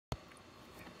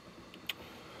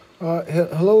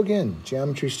Hello again,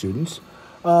 geometry students.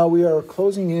 We are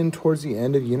closing in towards the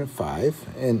end of Unit 5,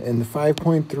 and in the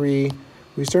 5.3,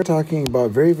 we start talking about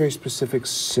very, very specific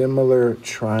similar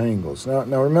triangles.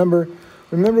 Now remember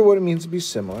what it means to be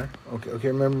similar. Okay,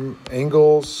 remember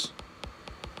angles,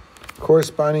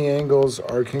 corresponding angles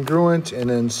are congruent,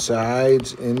 and then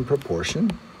sides in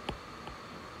proportion.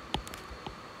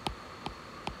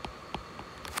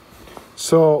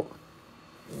 So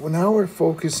now we're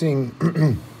focusing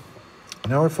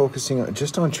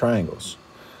just on triangles.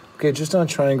 Okay, just on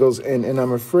triangles, and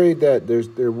I'm afraid that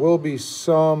there will be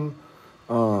some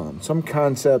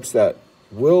concepts that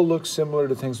will look similar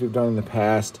to things we've done in the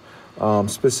past,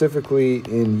 specifically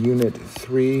in Unit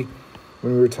 3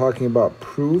 when we were talking about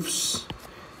proofs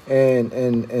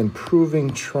and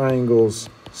proving triangles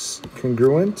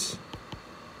congruent.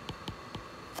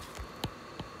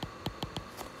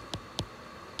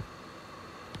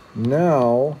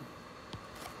 Now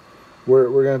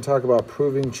we're going to talk about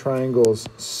proving triangles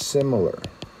similar.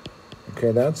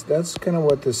 Okay, that's kind of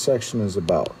what this section is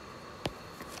about.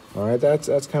 All right, that's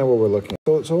kind of what we're looking at.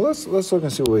 So let's look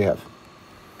and see what we have.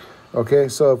 Okay,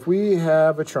 so if we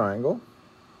have a triangle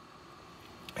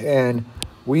and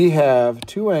we have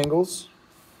two angles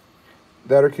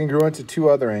that are congruent to two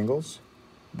other angles,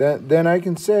 then I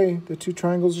can say the two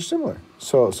triangles are similar.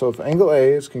 So if angle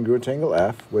A is congruent to angle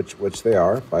F, which they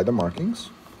are by the markings,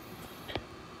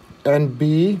 and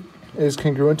B is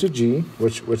congruent to G,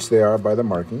 which they are by the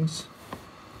markings.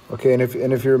 Okay, and if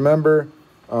you remember,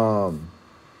 the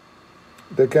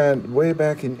kind way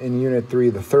back in Unit 3,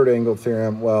 the third angle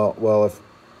theorem. Well, if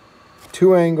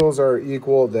two angles are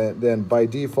equal, then by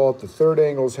default the third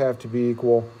angles have to be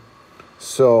equal.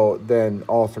 So then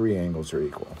all three angles are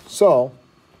equal. So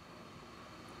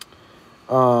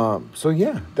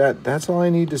yeah, that's all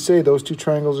I need to say. Those two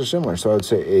triangles are similar. So I would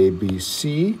say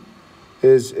ABC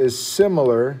is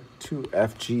similar to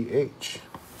FGH.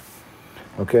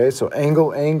 Okay, so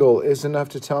angle is enough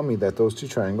to tell me that those two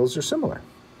triangles are similar.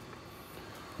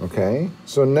 Okay,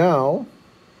 so now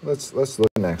let's look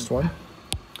at the next one.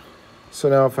 So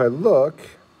now if I look,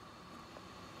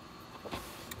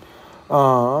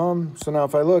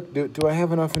 do I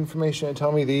have enough information to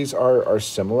tell me these are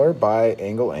similar by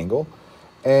angle?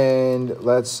 And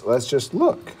let's just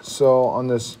look. So on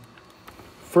this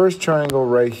first triangle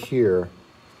right here,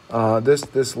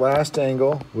 this last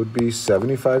angle would be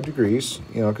 75 degrees,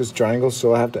 because triangles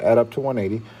still have to add up to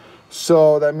 180.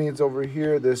 So that means over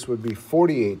here, this would be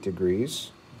 48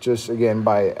 degrees, just again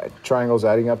by triangles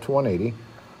adding up to 180.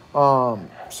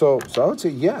 So I would say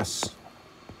yes,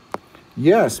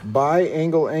 by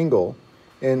angle.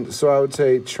 And so I would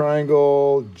say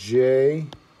triangle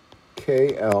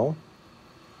JKL.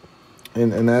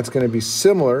 And that's going to be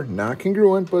similar, not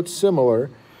congruent, but similar.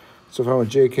 So if I went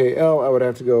JKL, I would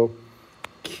have to go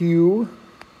QP,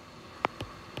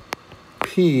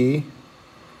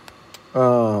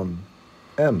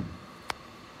 M.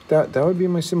 That would be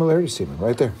my similarity statement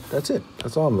right there. That's it.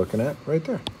 That's all I'm looking at right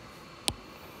there.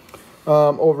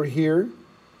 Over here,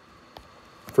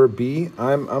 for B,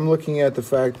 I'm looking at the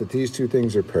fact that these two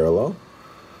things are parallel.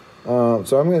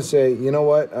 So I'm going to say, you know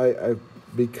what?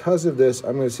 Because of this,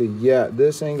 I'm going to say, yeah,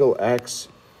 this angle X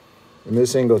and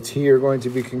this angle T are going to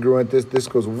be congruent. This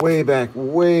goes way back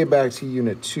to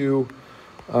Unit 2.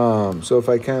 So if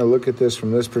I kind of look at this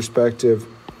from this perspective,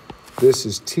 this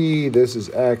is T, this is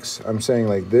X. I'm saying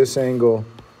like this angle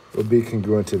would be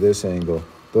congruent to this angle.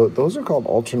 Those are called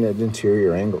alternate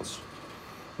interior angles.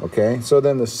 Okay, so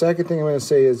then the second thing I'm going to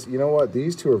say is, you know what?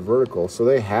 These two are vertical, so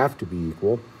they have to be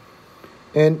equal.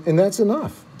 And that's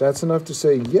enough. That's enough to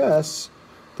say, yes,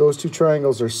 those two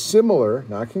triangles are similar,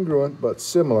 not congruent, but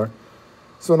similar.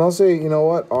 So then I'll say, you know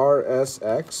what?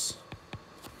 RSX,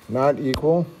 not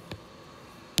equal,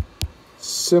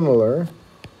 similar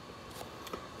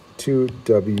to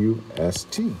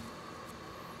WST.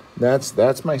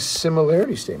 That's my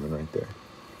similarity statement right there.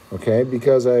 Okay,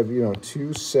 because I have,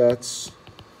 two sets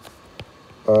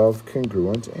of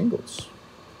congruent angles.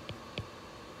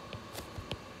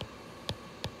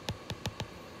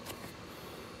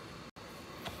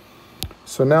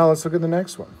 So now let's look at the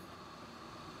next one.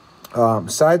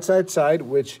 Side,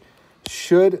 which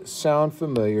should sound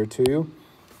familiar to you,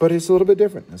 but it's a little bit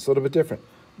different.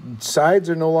 Sides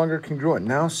are no longer congruent.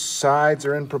 Now sides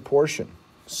are in proportion.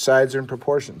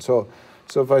 So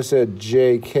if I said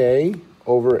JK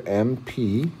over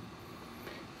MP,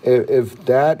 if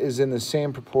that is in the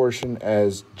same proportion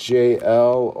as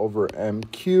JL over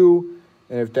MQ,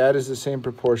 and if that is the same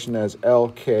proportion as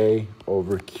LK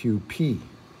over QP.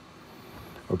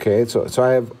 Okay, so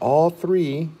I have all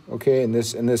three, okay, in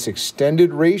this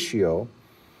extended ratio,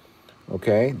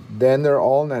 okay, then they're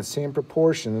all in that same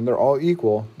proportion and they're all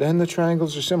equal, then the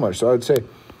triangles are similar. So I would say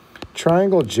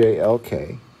triangle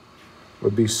JLK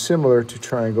would be similar to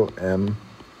triangle MQP.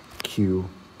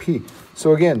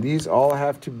 So again, these all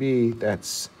have to be,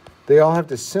 they all have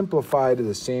to simplify to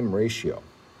the same ratio.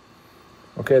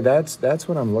 Okay, that's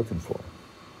what I'm looking for.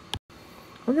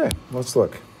 Okay, let's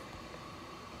look.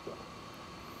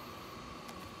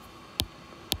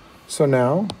 So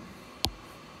now,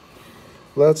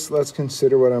 let's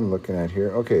consider what I'm looking at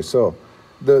here. Okay, so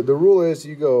the rule is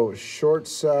you go short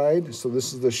side. So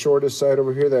this is the shortest side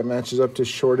over here. That matches up to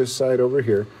shortest side over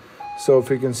here. So if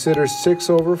we consider 6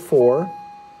 over 4,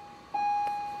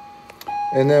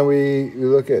 and then we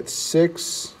look at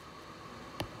 6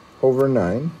 over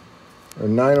 9, or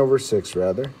 9 over 6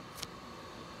 rather.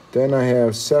 Then I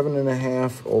have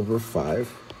 7.5 over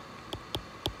 5.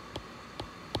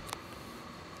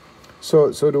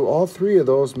 So do all three of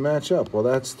those match up? Well,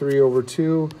 that's 3 over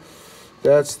 2.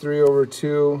 That's 3 over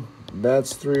 2.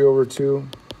 That's 3 over 2.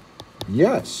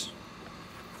 Yes.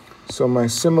 So my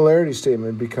similarity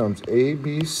statement becomes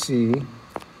ABC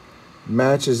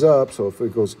matches up. So if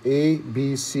it goes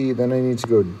ABC, then I need to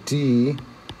go DEC.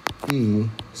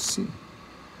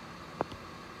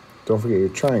 Don't forget your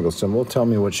triangle symbol. Tell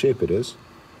me what shape it is.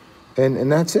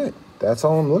 And that's it. That's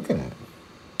all I'm looking at.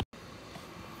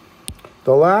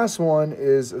 The last one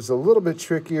is a little bit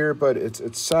trickier, but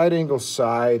it's side angle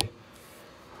side.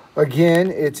 Again,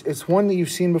 it's one that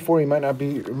you've seen before. You might not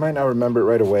remember it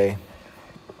right away.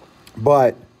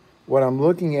 But what I'm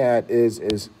looking at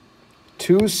is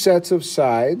two sets of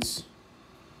sides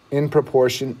in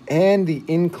proportion and the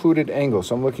included angle.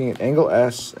 So I'm looking at angle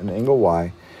S and angle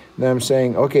Y. And then I'm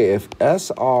saying, okay, if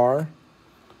SR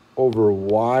over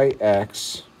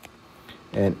YX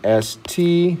and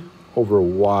ST over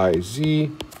YZ,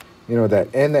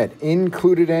 that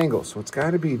included angle. So it's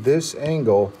got to be this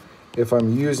angle if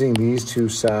I'm using these two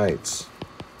sides.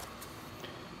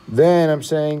 Then I'm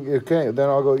saying, okay, then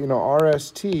I'll go,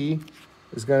 RST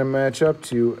is going to match up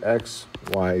to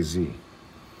XYZ.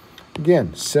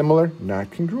 Again, similar,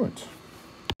 not congruent.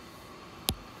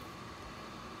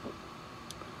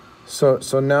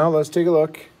 So now let's take a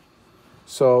look.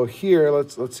 So here,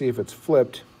 let's see if it's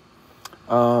flipped.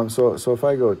 So if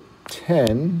I go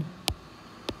 10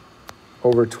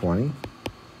 over 20,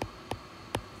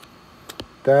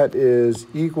 that is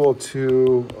equal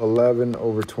to 11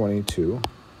 over 22.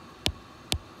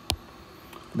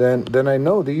 Then I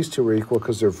know these two are equal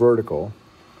because they're vertical,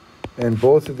 and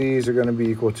both of these are going to be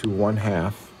equal to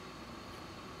 1/2.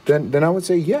 Then I would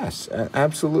say yes,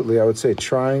 absolutely. I would say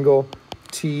triangle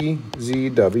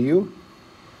TZW.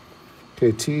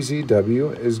 Okay,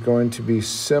 TZW is going to be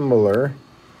similar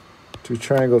to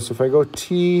triangle. So if I go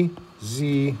TZW,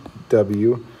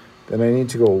 then I need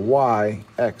to go YXW.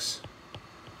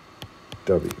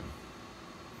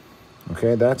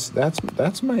 Okay,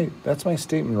 that's my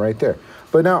statement right there.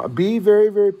 But now be very,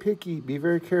 very picky. Be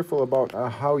very careful about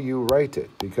how you write it,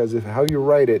 because if how you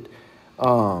write it,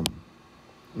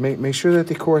 make sure that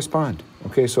they correspond.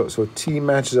 Okay, so T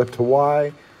matches up to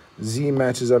Y, Z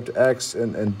matches up to X,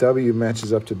 and W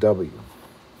matches up to W.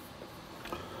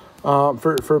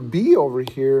 For B over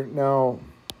here, now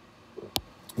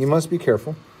you must be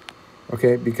careful,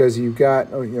 okay, because you've got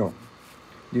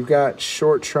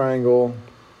short triangle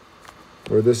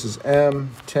where this is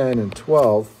M, 10, and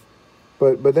 12,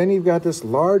 but then you've got this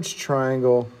large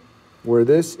triangle where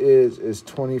this is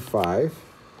 25,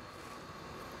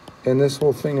 and this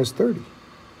whole thing is 30.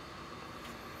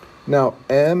 Now,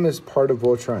 M is part of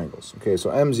both triangles. Okay, so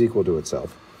M is equal to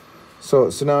itself. So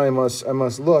now I must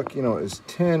look, is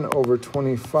 10 over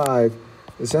 25,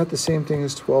 is that the same thing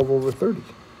as 12 over 30?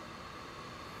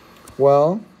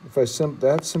 Well, if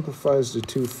that simplifies to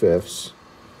 2/5.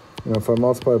 If I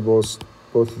multiply both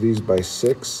of these by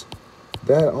 6,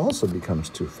 that also becomes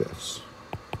 2/5.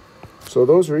 So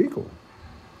those are equal.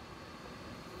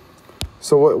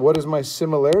 So what does my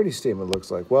similarity statement looks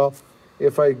like? Well,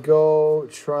 if I go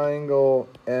triangle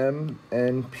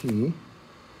MNP,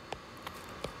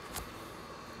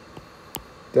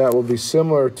 that will be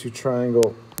similar to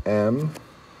triangle M,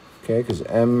 okay, because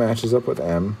M matches up with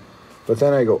M. But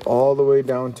then I go all the way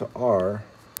down to R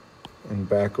and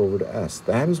back over to S.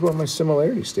 That is what my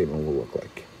similarity statement will look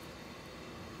like.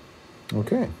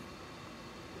 Okay.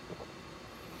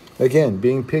 Again,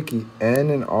 being picky, N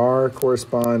and R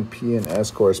correspond, P and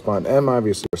S correspond. M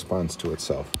obviously corresponds to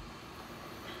itself.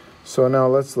 So now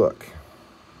let's look.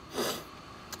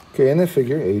 Okay, in the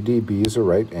figure, ADB is a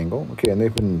right angle. Okay, and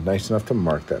they've been nice enough to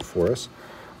mark that for us.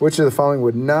 Which of the following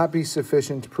would not be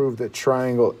sufficient to prove that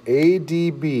triangle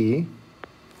ADB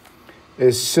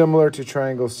is similar to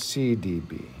triangle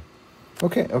CDB.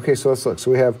 Okay, so let's look.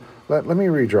 So we have, let me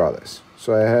redraw this.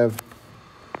 So I have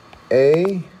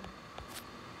ADB.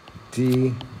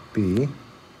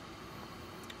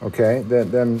 Okay,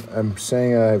 then I'm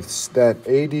saying that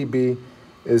ADB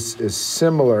is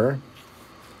similar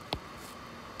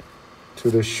to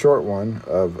the short one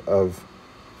of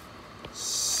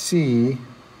CDB.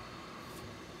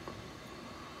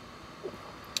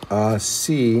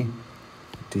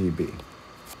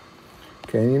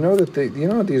 Okay, and you know that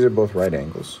these are both right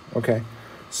angles. Okay,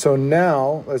 so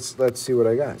now let's see what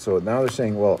I got. So now they're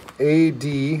saying, well, AD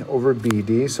over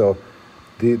BD. So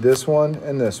this one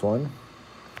and this one.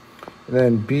 And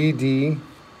then BD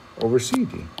over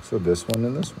CD. So this one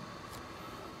and this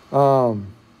one.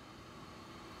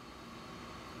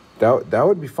 That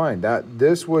would be fine.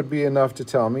 This would be enough to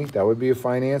tell me. That would be a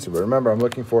fine answer. But remember, I'm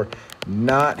looking for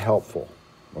not helpful.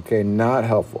 Okay, not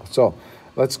helpful. So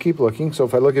let's keep looking. So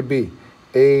if I look at B,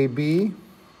 AB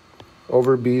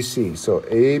over BC. So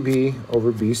AB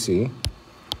over BC.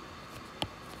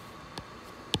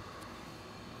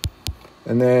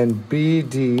 And then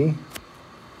BD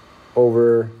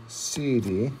over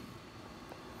CD.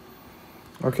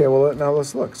 Okay, well, now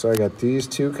let's look. So I got these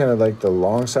two kind of like the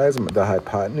long sides, the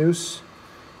hypotenuse,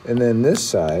 and then this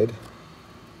side.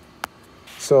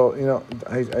 So, you know,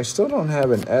 I still don't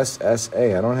have an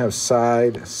SSA. I don't have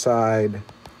side, side,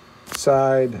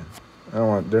 side.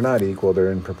 They're not equal,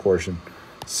 they're in proportion.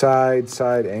 Side,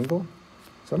 side angle.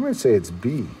 So I'm going to say it's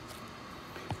B.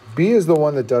 B is the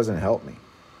one that doesn't help me.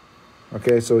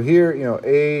 Okay, so here, you know,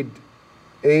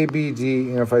 ABD,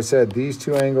 you know, if I said these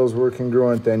two angles were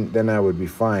congruent, then I would be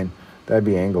fine. That'd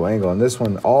be angle, angle. And this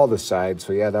one, all the sides,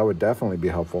 so yeah, that would definitely be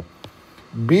helpful.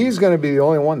 B is going to be the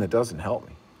only one that doesn't help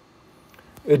me.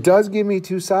 It does give me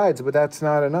two sides, but that's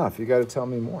not enough. You got to tell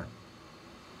me more.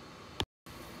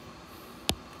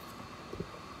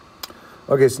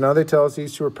 Okay, so now they tell us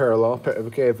these two are parallel.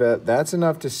 Okay, if that's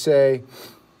enough to say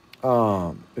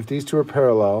if these two are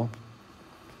parallel,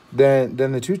 then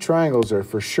the two triangles are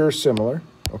for sure similar.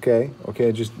 Okay,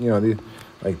 just, you know,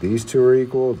 like these two are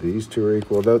equal, these two are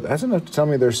equal. That's enough to tell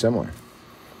me they're similar.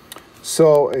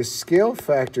 So a scale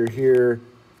factor here,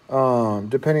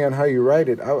 depending on how you write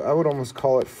it, I would almost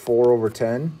call it 4 over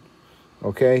 10.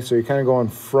 Okay, so you're kind of going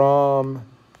from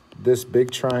this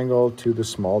big triangle to the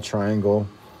small triangle.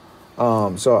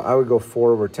 So I would go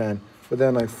 4 over 10. But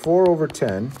then like 4 over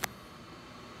 10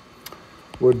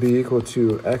 would be equal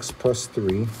to x plus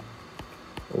 3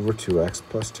 over 2x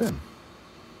plus 10.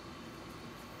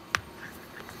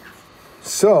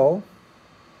 So,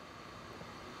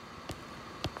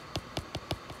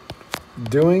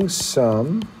 doing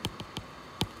some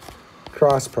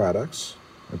cross products,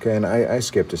 okay, and I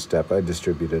skipped a step, I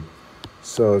distributed.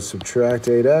 So subtract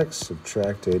 8x,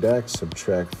 subtract 8x,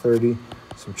 subtract 30,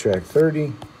 subtract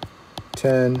 30,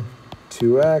 10,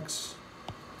 2x.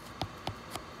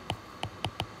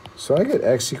 So I get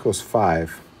x equals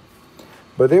 5,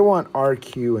 but they want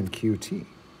RQ and QT.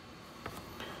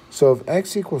 So if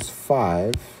x equals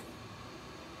 5,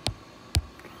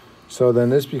 so then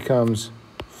this becomes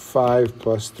 5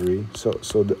 plus 3. So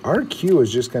the RQ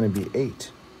is just going to be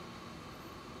 8.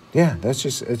 Yeah, it's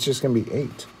just going to be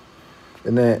 8.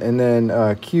 And then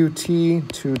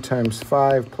QT, 2 times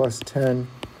 5 plus 10.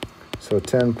 So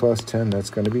 10 plus 10, that's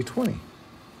going to be 20.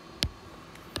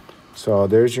 So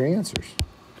there's your answers.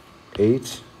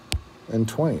 8 and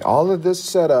 20. All of this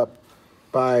set up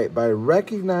by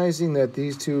recognizing that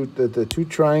the two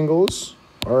triangles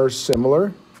are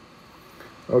similar.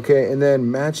 Okay, and then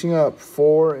matching up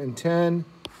 4 and 10,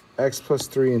 x plus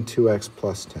 3 and 2x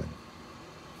plus 10.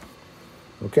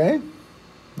 Okay?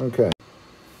 Okay.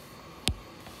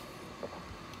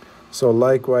 So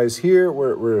likewise here,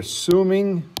 we're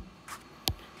assuming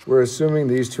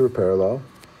these two are parallel.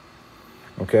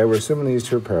 Okay, we're assuming these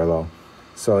two are parallel.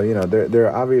 So, you know,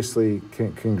 they're obviously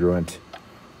congruent.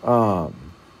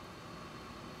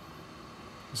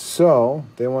 So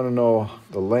they want to know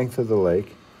the length of the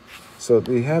lake. So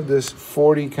they have this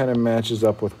 40 kind of matches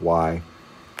up with y.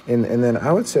 And then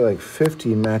I would say like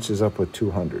 50 matches up with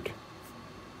 200.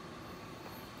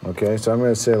 Okay, so I'm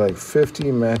going to say like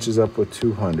 50 matches up with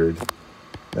 200.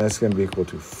 That's going to be equal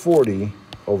to 40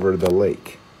 over the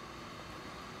lake.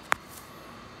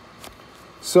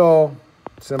 So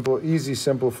easy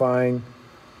simplifying.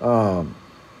 That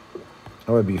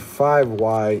would be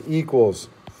 5y equals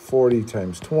 40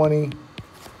 times 20.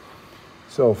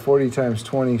 So 40 times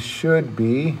 20 should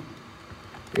be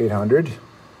 800.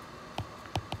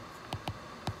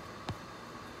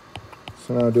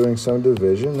 So now doing some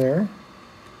division there,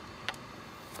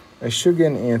 I should get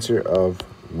an answer of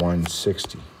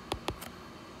 160.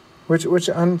 which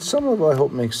on some level I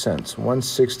hope makes sense.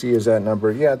 160 is that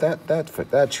number. Yeah,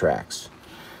 that tracks.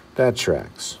 That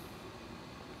tracks.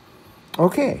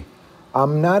 Okay.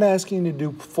 I'm not asking you to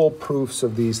do full proofs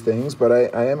of these things, but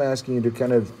I am asking you to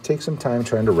kind of take some time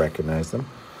trying to recognize them.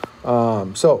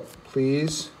 So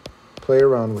please play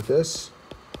around with this,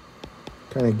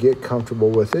 kind of get comfortable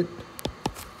with it,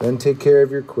 then take care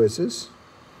of your quizzes,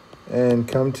 and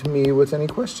come to me with any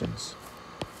questions.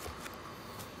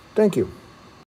 Thank you.